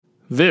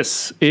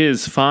This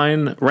is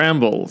Fine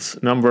Rambles,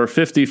 number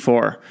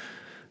 54.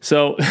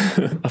 So,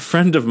 a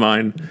friend of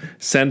mine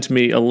sent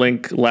me a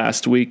link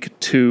last week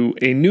to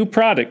a new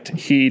product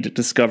he'd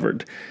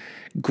discovered.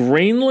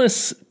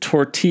 Grainless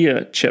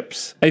tortilla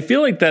chips. I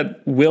feel like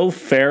that Will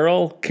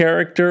Ferrell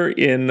character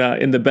in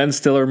the Ben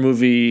Stiller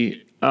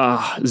movie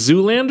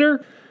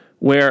Zoolander,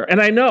 and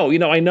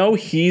I know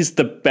he's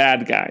the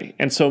bad guy,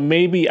 and so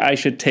maybe I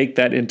should take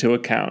that into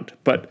account,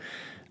 but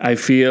I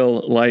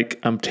feel like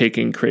I'm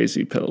taking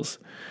crazy pills.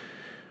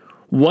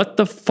 What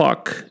the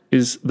fuck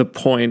is the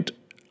point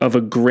of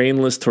a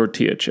grainless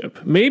tortilla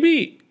chip?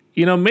 Maybe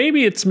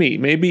it's me.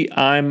 Maybe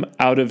I'm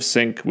out of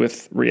sync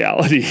with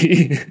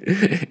reality.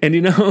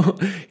 And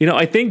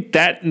I think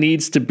that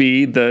needs to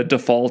be the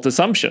default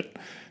assumption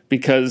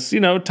because,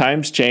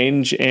 times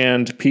change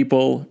and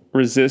people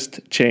resist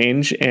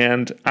change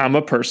and I'm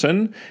a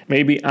person.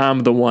 Maybe I'm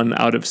the one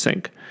out of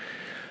sync.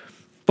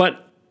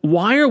 But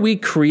why are we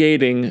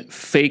creating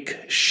fake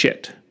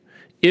shit?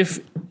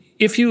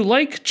 If you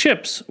like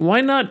chips,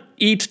 why not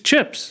eat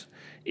chips?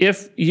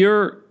 If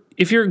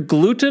you're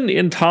gluten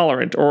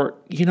intolerant or,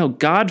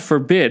 God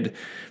forbid,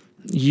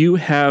 you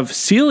have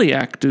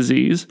celiac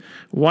disease,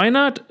 why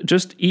not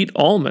just eat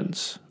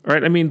almonds,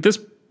 right? I mean,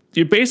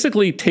 you're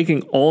basically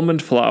taking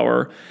almond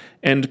flour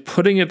and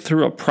putting it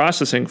through a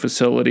processing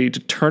facility to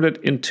turn it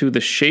into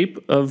the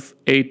shape of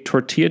a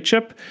tortilla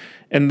chip,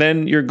 and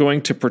then you're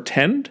going to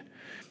pretend.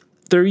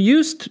 There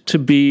used to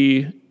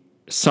be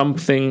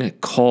something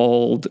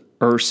called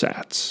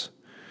ersatz.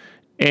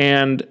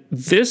 And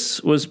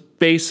this was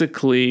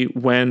basically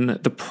when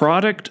the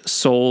product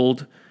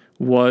sold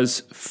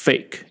was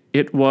fake.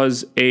 It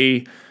was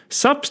a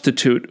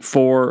substitute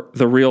for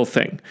the real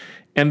thing.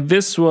 And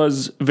this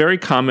was very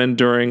common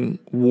during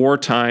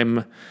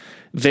wartime.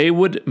 They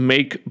would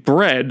make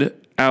bread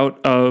out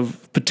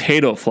of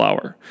potato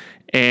flour.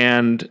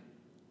 And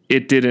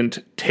it didn't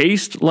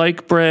taste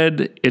like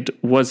bread.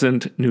 It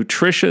wasn't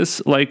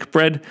nutritious like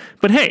bread.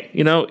 But hey,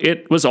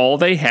 it was all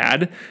they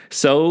had.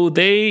 So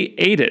they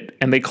ate it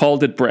and they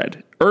called it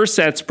bread.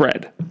 Ersatz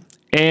bread.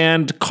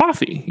 And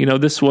coffee.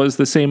 This was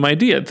the same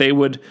idea. They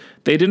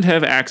didn't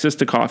have access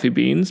to coffee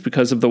beans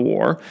because of the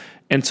war.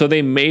 And so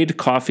they made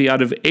coffee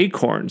out of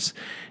acorns.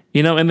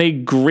 And they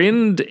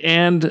grinned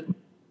and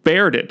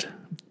bared it.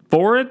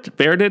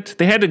 Bared it.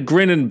 They had to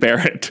grin and bear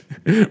it,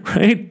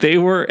 right? They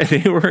were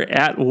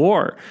at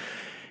war.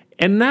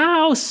 And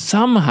now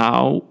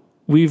somehow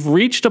we've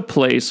reached a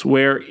place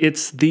where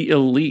it's the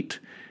elite.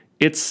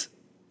 It's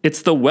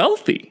the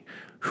wealthy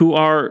who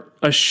are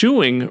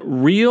eschewing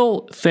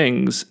real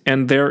things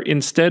and they're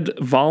instead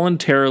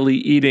voluntarily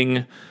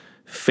eating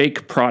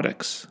fake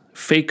products,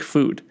 fake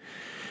food.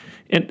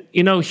 And,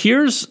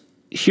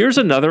 Here's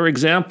another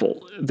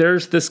example.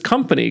 There's this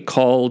company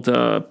called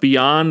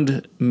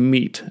Beyond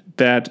Meat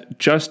that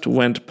just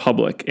went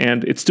public,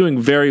 and it's doing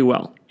very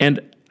well. And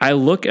I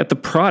look at the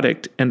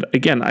product, and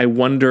again, I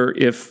wonder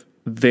if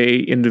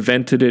they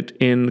invented it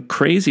in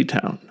Crazy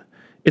Town.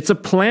 It's a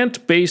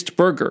plant-based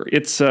burger.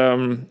 It's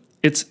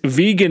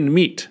vegan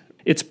meat.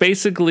 It's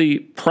basically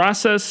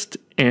processed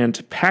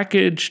and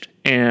packaged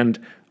and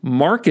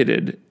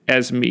marketed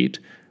as meat,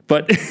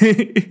 but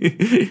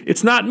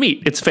it's not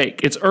meat. It's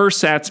fake. It's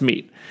ersatz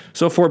meat.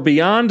 So for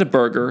Beyond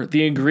Burger,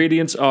 the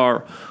ingredients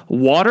are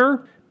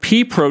water,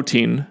 pea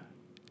protein,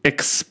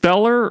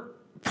 expeller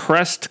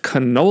pressed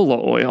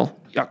canola oil,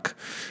 yuck,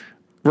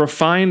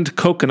 refined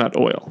coconut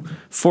oil.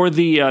 For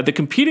the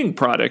competing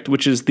product,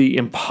 which is the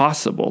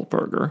Impossible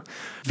Burger,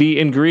 the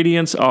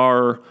ingredients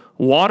are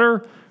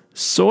water,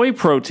 soy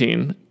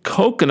protein,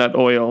 coconut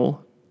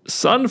oil,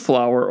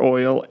 sunflower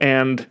oil,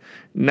 and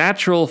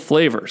natural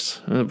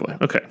flavors. Oh boy,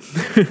 okay.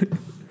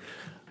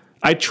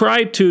 I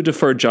try to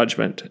defer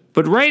judgment,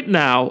 but right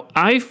now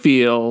I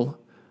feel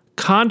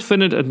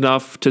confident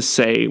enough to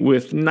say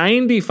with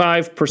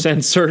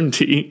 95%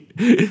 certainty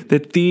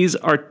that these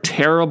are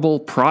terrible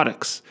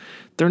products.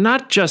 They're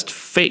not just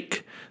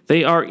fake.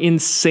 They are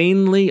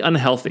insanely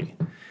unhealthy.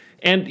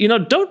 And,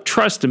 don't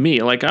trust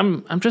me. Like,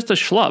 I'm just a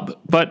schlub.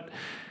 But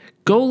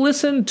go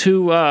listen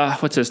to,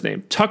 what's his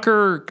name?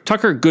 Tucker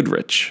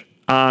Goodrich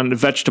on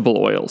vegetable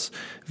oils.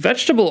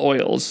 Vegetable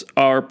oils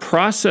are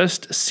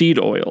processed seed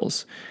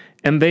oils,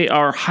 and they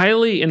are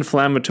highly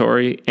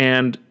inflammatory,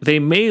 and they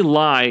may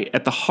lie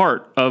at the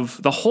heart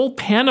of the whole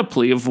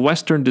panoply of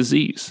Western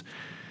disease.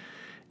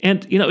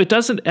 And, it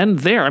doesn't end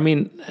there. I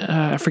mean,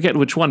 I forget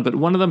which one, but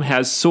one of them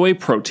has soy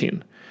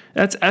protein.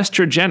 That's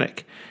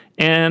estrogenic.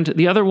 And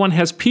the other one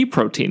has pea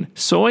protein.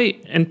 Soy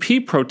and pea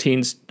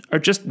proteins are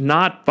just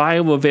not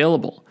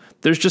bioavailable.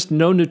 There's just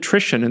no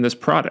nutrition in this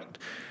product.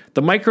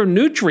 The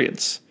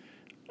micronutrients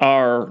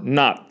are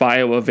not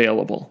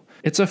bioavailable.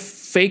 It's a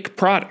fake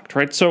product,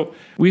 right? So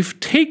we've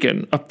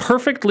taken a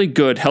perfectly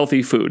good,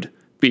 healthy food,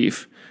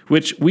 beef,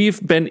 which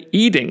we've been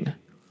eating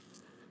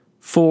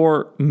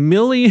for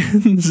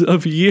millions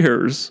of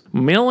years,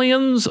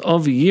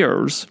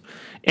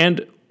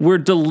 and we're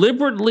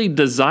deliberately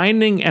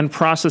designing and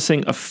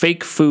processing a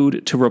fake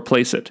food to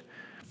replace it.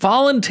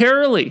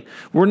 voluntarily.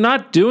 We're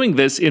not doing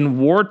this in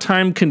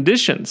wartime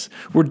conditions.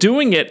 We're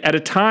doing it at a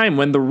time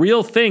when the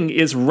real thing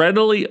is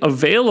readily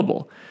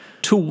available.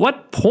 To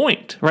what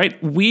point,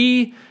 right?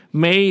 We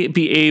may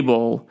be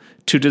able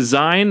to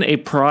design a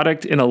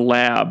product in a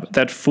lab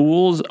that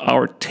fools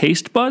our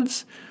taste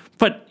buds,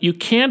 but you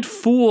can't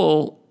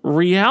fool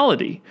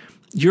reality.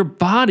 Your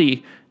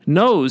body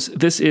knows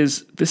this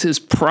is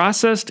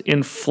processed,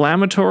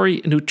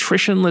 inflammatory,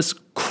 nutritionless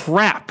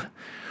crap.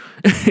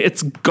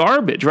 It's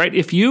garbage, right?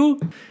 If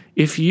you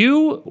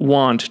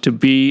want to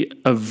be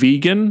a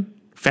vegan,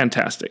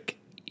 fantastic.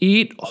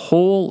 Eat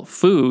whole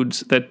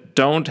foods that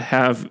don't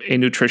have a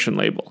nutrition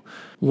label.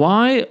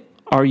 Why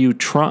are you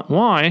trying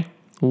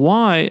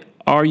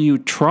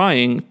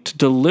to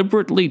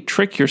deliberately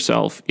trick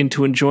yourself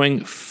into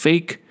enjoying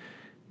fake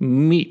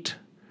meat?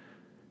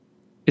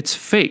 It's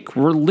fake.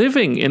 We're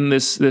living in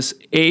this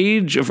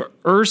age of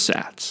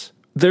ersatz.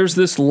 There's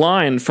this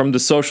line from The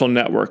Social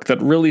Network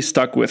that really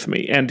stuck with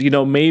me. And,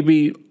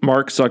 maybe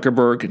Mark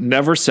Zuckerberg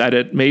never said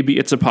it. Maybe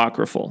it's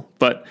apocryphal.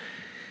 But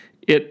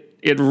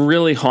it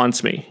really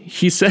haunts me.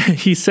 He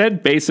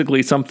said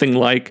basically something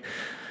like,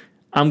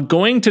 I'm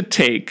going to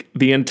take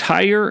the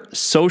entire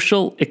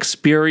social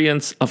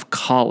experience of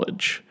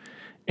college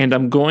and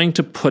I'm going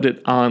to put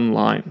it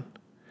online.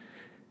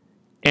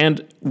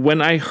 And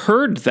when I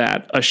heard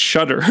that, a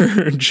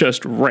shudder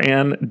just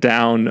ran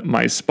down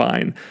my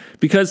spine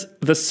because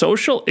the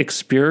social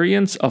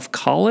experience of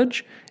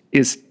college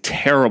is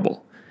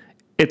terrible.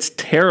 It's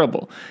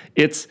terrible.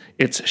 It's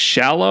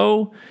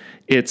shallow.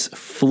 It's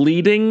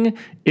fleeting.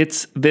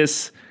 It's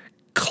this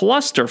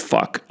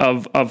clusterfuck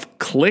of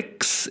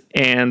cliques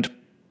and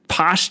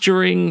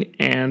posturing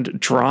and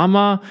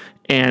drama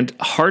and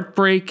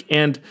heartbreak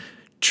and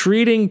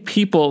treating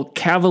people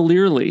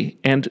cavalierly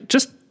and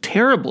just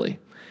terribly.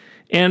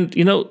 And,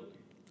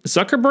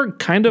 Zuckerberg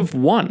kind of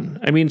won.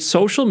 I mean,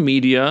 social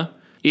media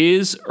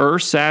is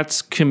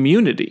ersatz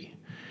community.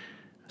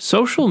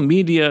 Social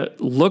media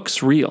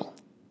looks real.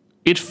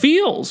 It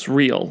feels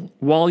real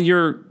while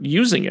you're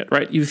using it,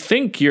 right? You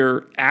think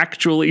you're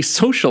actually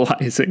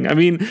socializing. I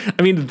mean,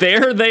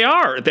 there they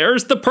are.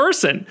 There's the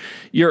person.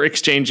 You're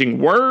exchanging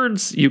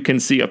words. You can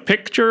see a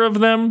picture of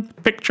them.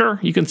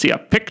 You can see a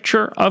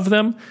picture of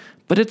them,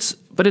 but it's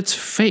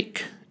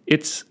fake.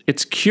 It's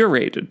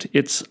curated.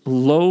 It's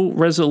low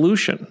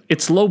resolution.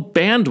 It's low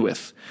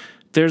bandwidth.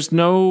 There's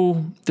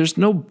no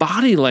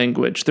body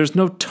language. There's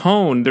no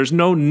tone. There's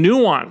no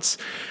nuance.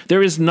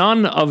 There is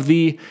none of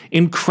the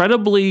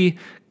incredibly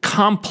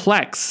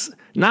complex,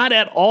 not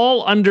at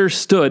all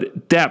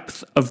understood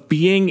depth of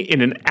being in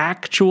an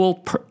actual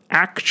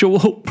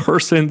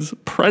person's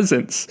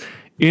presence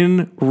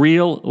in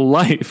real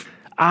life.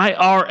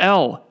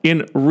 IRL,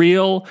 in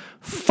real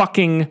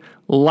fucking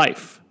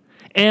life.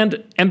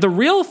 And the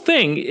real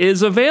thing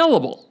is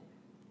available.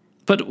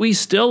 But we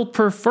still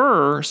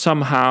prefer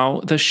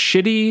somehow the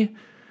shitty,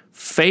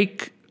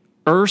 fake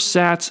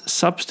ersatz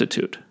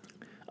substitute.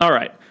 All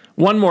right,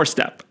 one more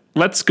step.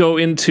 Let's go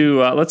into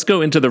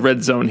the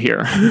red zone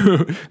here.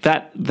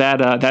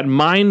 that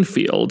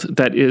minefield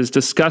that is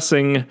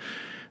discussing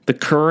the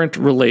current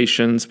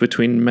relations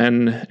between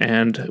men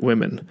and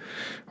women.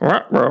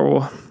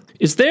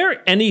 Is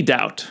there any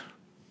doubt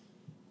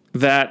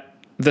that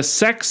the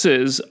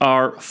sexes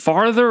are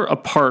farther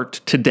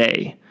apart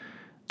today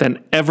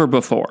than ever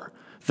before?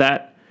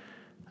 That,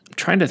 I'm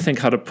trying to think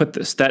how to put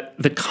this, that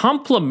the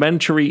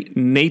complementary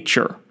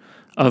nature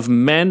of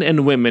men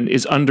and women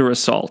is under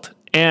assault.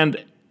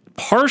 And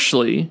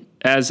partially,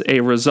 as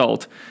a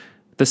result,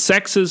 the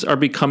sexes are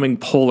becoming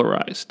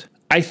polarized.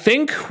 I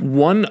think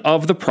one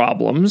of the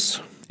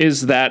problems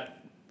is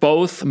that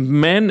both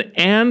men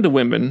and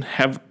women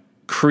have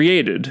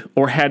created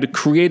or had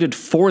created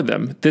for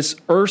them this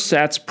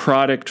ersatz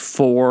product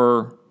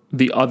for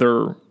the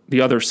other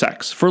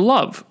sex, for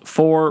love,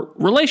 for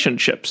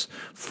relationships,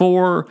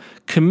 for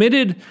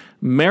committed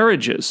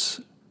marriages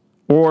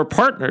or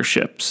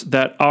partnerships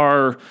that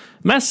are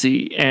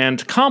messy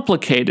and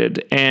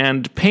complicated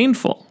and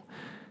painful,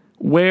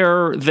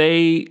 where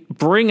they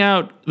bring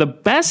out the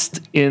best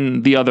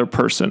in the other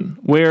person,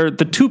 where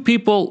the two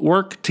people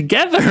work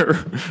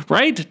together,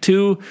 right,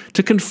 to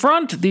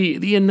confront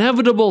the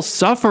inevitable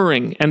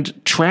suffering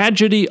and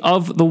tragedy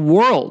of the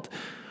world,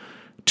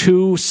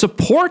 to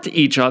support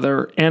each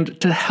other and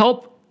to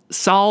help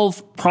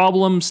solve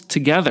problems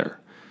together.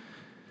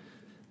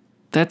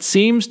 That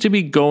seems to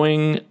be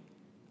going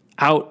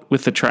out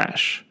with the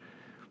trash.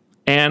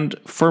 And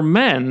for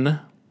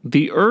men,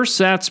 the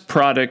ersatz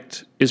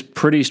product is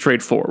pretty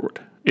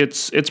straightforward.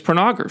 It's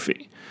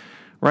pornography,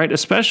 right?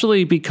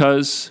 Especially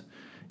because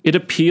it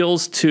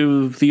appeals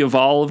to the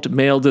evolved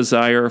male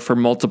desire for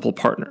multiple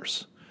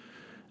partners.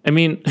 I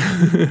mean,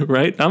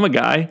 right? I'm a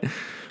guy.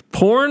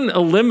 Porn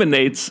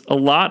eliminates a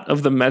lot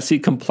of the messy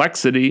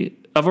complexity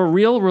of a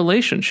real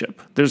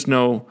relationship. There's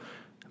no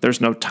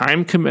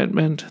time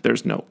commitment.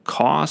 There's no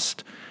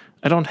cost.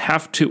 I don't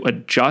have to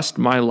adjust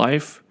my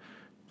life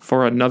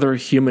for another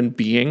human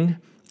being.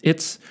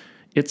 It's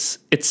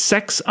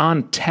sex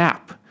on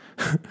tap.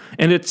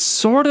 And it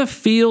sort of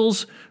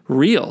feels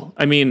real.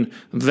 I mean,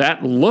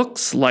 that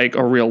looks like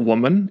a real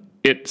woman.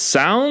 It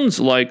sounds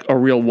like a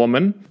real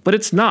woman, but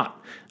it's not.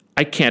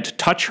 I can't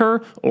touch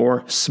her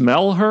or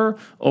smell her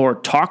or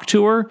talk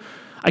to her.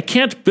 I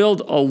can't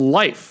build a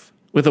life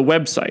with a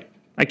website.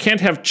 I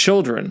can't have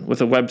children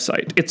with a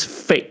website. It's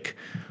fake.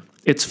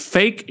 It's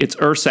fake. It's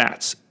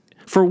ersatz.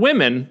 For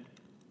women,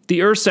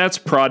 the ersatz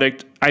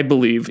product, I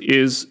believe,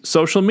 is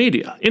social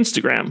media,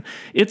 Instagram.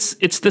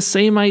 It's the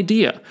same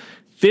idea.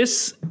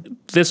 This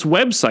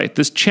website,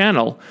 this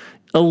channel,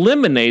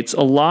 eliminates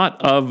a lot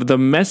of the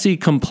messy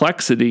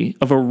complexity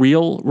of a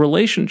real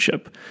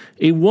relationship.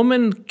 A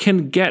woman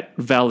can get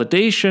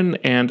validation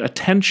and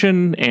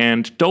attention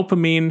and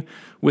dopamine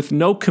with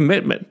no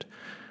commitment,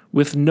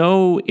 with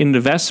no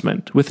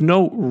investment, with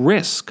no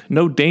risk,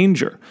 no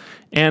danger.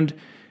 And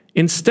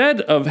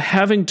instead of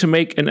having to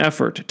make an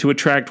effort to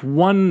attract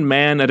one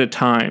man at a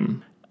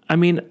time, I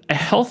mean, a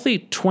healthy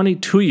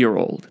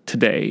 22-year-old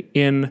today,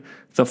 in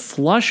the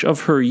flush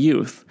of her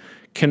youth,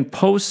 can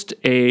post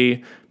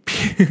a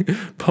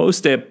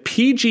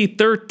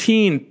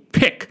PG-13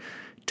 pic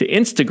to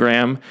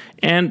Instagram,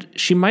 and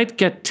she might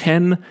get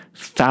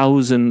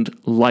 10,000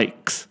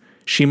 likes.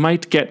 She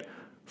might get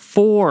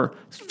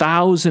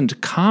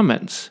 4,000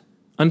 comments.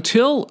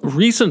 Until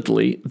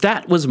recently,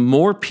 that was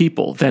more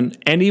people than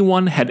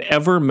anyone had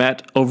ever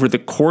met over the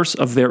course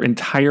of their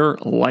entire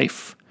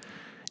life.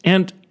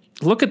 And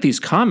look at these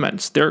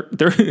comments.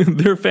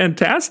 They're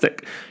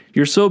fantastic.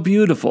 You're so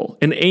beautiful.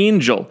 An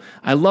angel.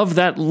 I love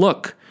that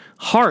look.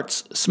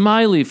 Hearts,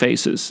 smiley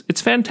faces.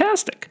 It's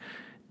fantastic.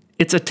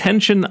 It's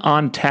attention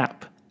on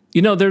tap.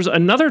 You know, there's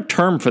another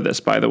term for this,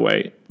 by the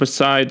way,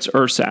 besides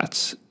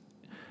ersatz.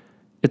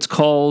 It's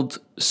called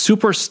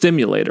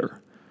superstimulator.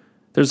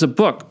 There's a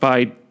book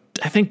by,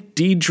 I think,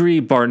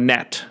 Deidre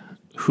Barnett,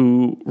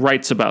 who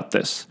writes about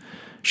this.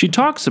 She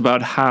talks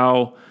about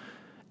how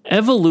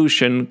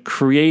evolution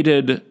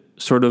created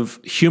sort of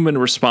human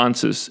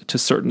responses to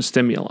certain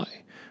stimuli.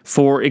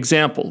 For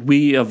example,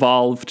 we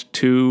evolved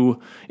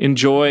to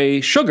enjoy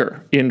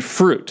sugar in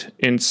fruit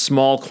in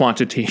small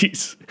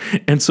quantities.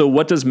 And so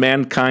what does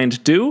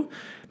mankind do?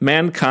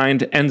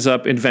 Mankind ends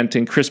up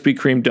inventing Krispy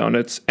Kreme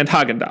donuts and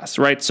Haagen-Dazs,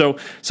 right? So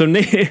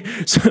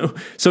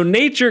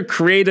nature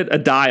created a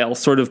dial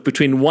sort of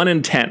between 1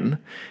 and 10,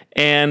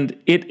 and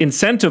it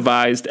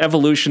incentivized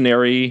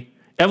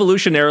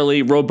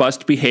evolutionarily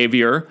robust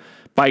behavior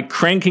by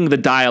cranking the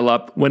dial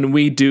up when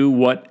we do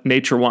what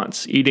nature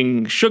wants,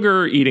 eating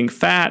sugar, eating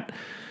fat,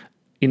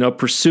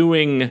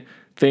 pursuing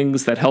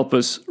things that help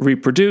us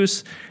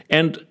reproduce.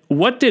 And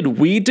what did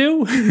we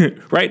do?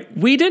 Right?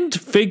 We didn't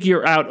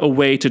figure out a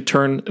way to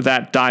turn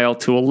that dial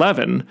to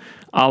 11,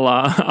 a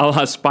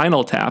la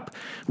Spinal Tap.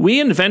 We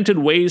invented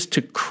ways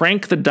to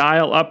crank the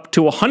dial up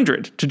to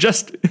 100, to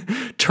just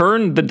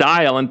turn the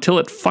dial until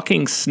it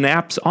fucking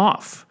snaps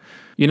off.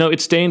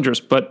 It's dangerous,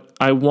 but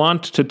I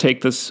want to take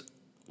this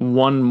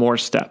one more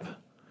step.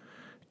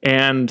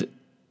 And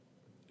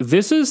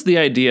this is the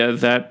idea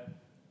that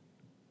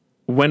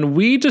when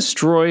we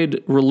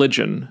destroyed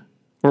religion,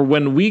 or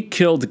when we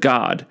killed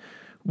God,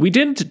 we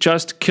didn't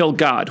just kill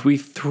God. We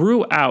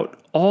threw out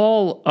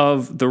all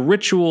of the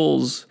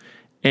rituals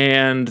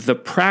and the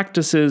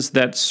practices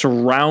that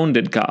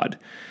surrounded God,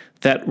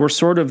 that were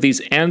sort of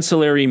these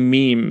ancillary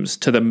memes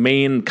to the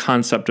main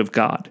concept of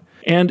God.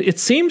 And it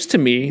seems to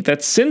me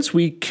that since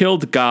we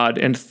killed God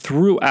and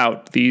threw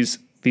out these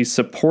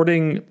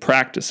supporting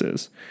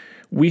practices,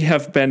 we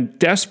have been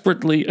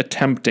desperately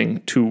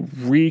attempting to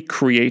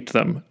recreate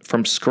them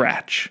from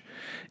scratch.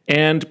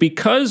 And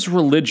because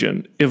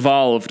religion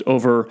evolved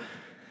over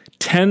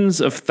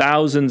tens of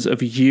thousands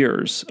of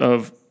years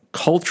of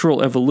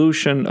cultural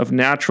evolution, of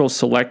natural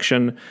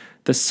selection,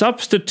 the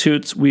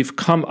substitutes we've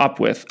come up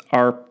with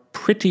are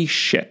pretty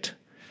shit.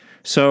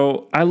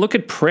 So I look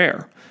at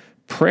prayer.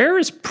 Prayer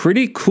is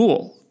pretty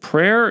cool.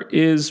 Prayer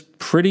is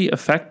pretty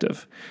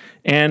effective.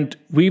 And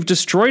we've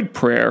destroyed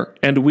prayer,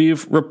 and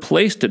we've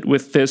replaced it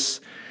with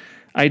this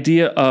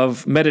idea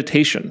of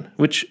meditation,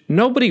 which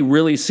nobody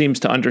really seems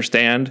to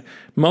understand.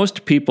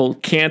 Most people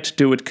can't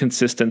do it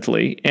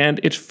consistently, and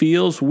it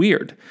feels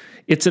weird.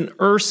 It's an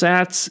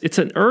ersatz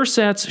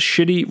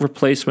shitty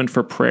replacement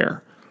for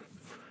prayer.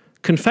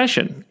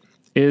 Confession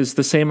is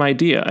the same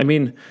idea. I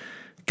mean,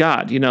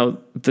 God,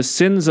 the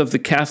sins of the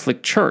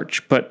Catholic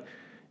Church, but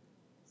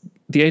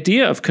the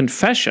idea of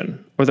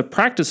confession, or the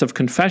practice of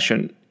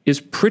confession, is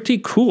pretty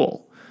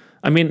cool.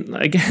 I mean,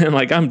 again,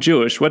 I'm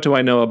Jewish, what do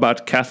I know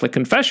about Catholic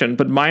confession?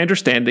 But my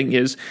understanding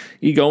is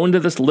you go into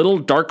this little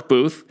dark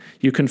booth,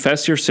 you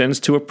confess your sins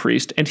to a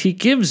priest, and he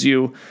gives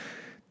you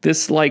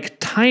this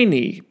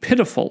tiny,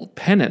 pitiful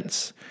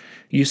penance.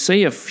 You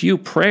say a few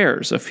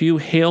prayers, a few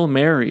Hail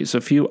Marys,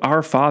 a few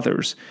Our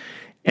Fathers,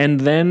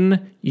 and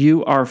then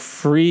you are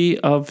free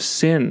of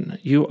sin.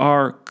 You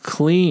are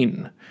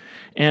clean.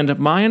 And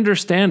my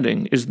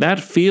understanding is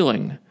that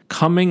feeling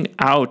coming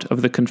out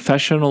of the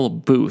confessional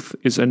booth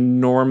is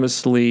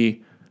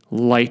enormously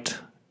light.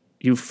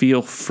 You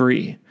feel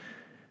free.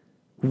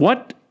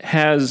 What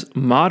has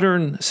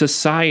modern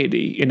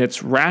society, in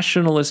its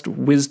rationalist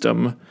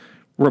wisdom,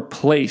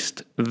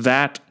 replaced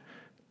that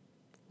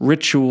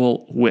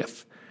ritual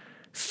with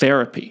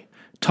therapy,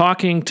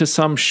 talking to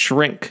some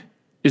shrink.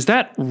 Is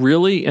that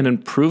really an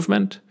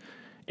improvement?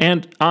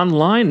 And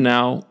online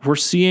now, we're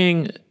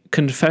seeing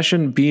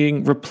confession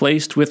being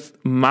replaced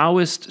with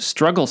Maoist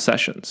struggle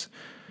sessions.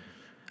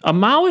 A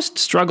Maoist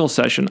struggle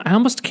session, I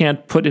almost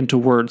can't put into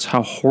words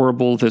how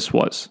horrible this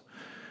was.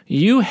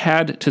 You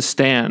had to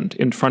stand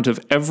in front of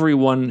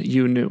everyone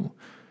you knew.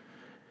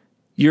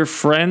 Your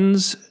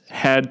friends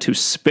had to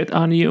spit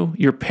on you.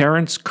 Your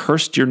parents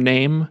cursed your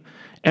name.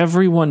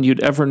 Everyone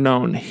you'd ever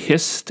known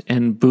hissed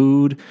and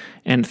booed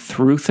and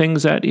threw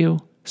things at you.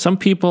 Some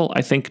people,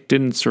 I think,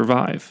 didn't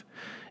survive.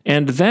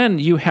 And then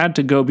you had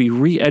to go be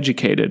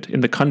re-educated in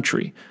the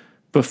country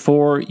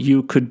before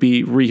you could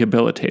be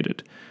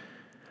rehabilitated.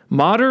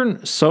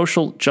 Modern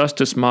social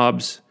justice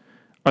mobs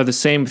are the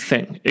same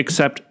thing,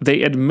 except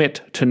they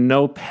admit to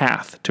no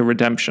path to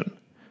redemption.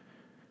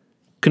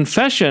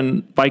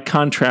 Confession, by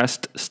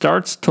contrast,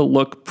 starts to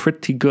look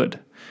pretty good.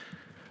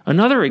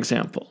 Another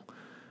example,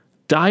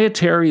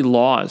 dietary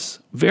laws,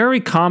 very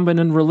common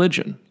in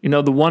religion.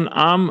 The one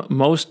I'm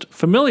most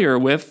familiar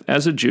with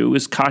as a Jew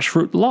is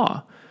kashrut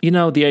law.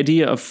 The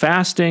idea of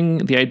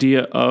fasting, the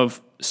idea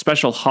of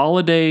special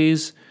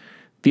holidays,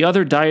 the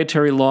other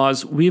dietary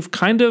laws, we've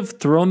kind of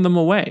thrown them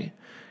away.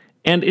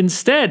 And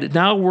instead,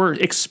 now we're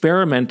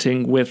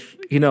experimenting with,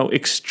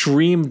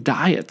 extreme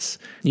diets.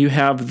 You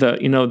have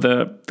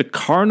the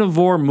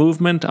carnivore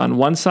movement on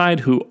one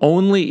side who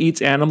only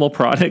eats animal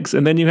products,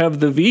 and then you have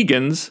the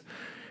vegans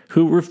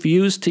who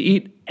refuse to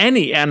eat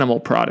any animal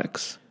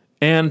products.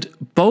 And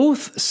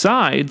both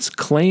sides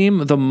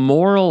claim the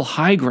moral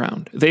high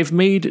ground. They've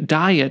made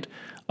diet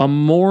a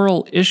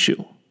moral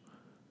issue.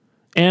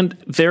 And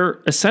they're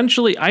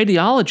essentially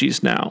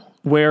ideologies now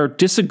where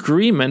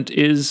disagreement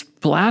is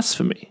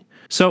blasphemy.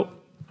 So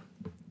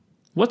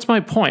what's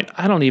my point?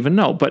 I don't even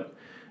know. But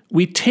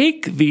we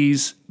take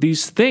these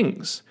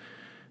things,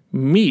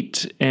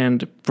 meat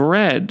and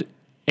bread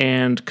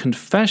and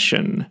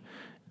confession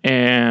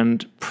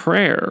and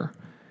prayer,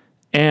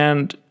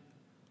 and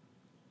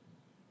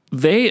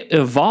they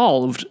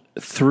evolved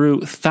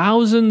through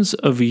thousands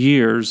of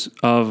years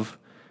of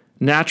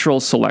natural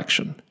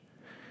selection.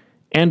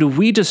 And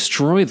we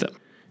destroy them.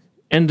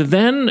 And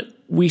then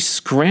we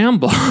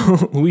scramble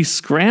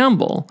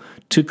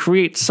to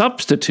create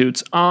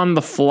substitutes on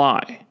the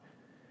fly.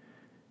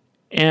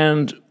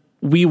 And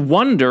we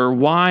wonder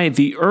why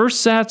the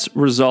ersatz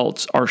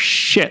results are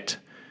shit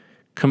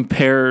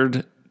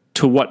compared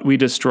to what we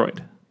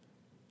destroyed.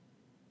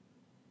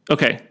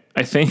 Okay,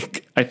 I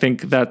think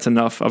that's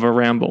enough of a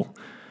ramble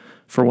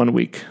for 1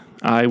 week.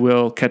 I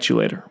will catch you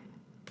later.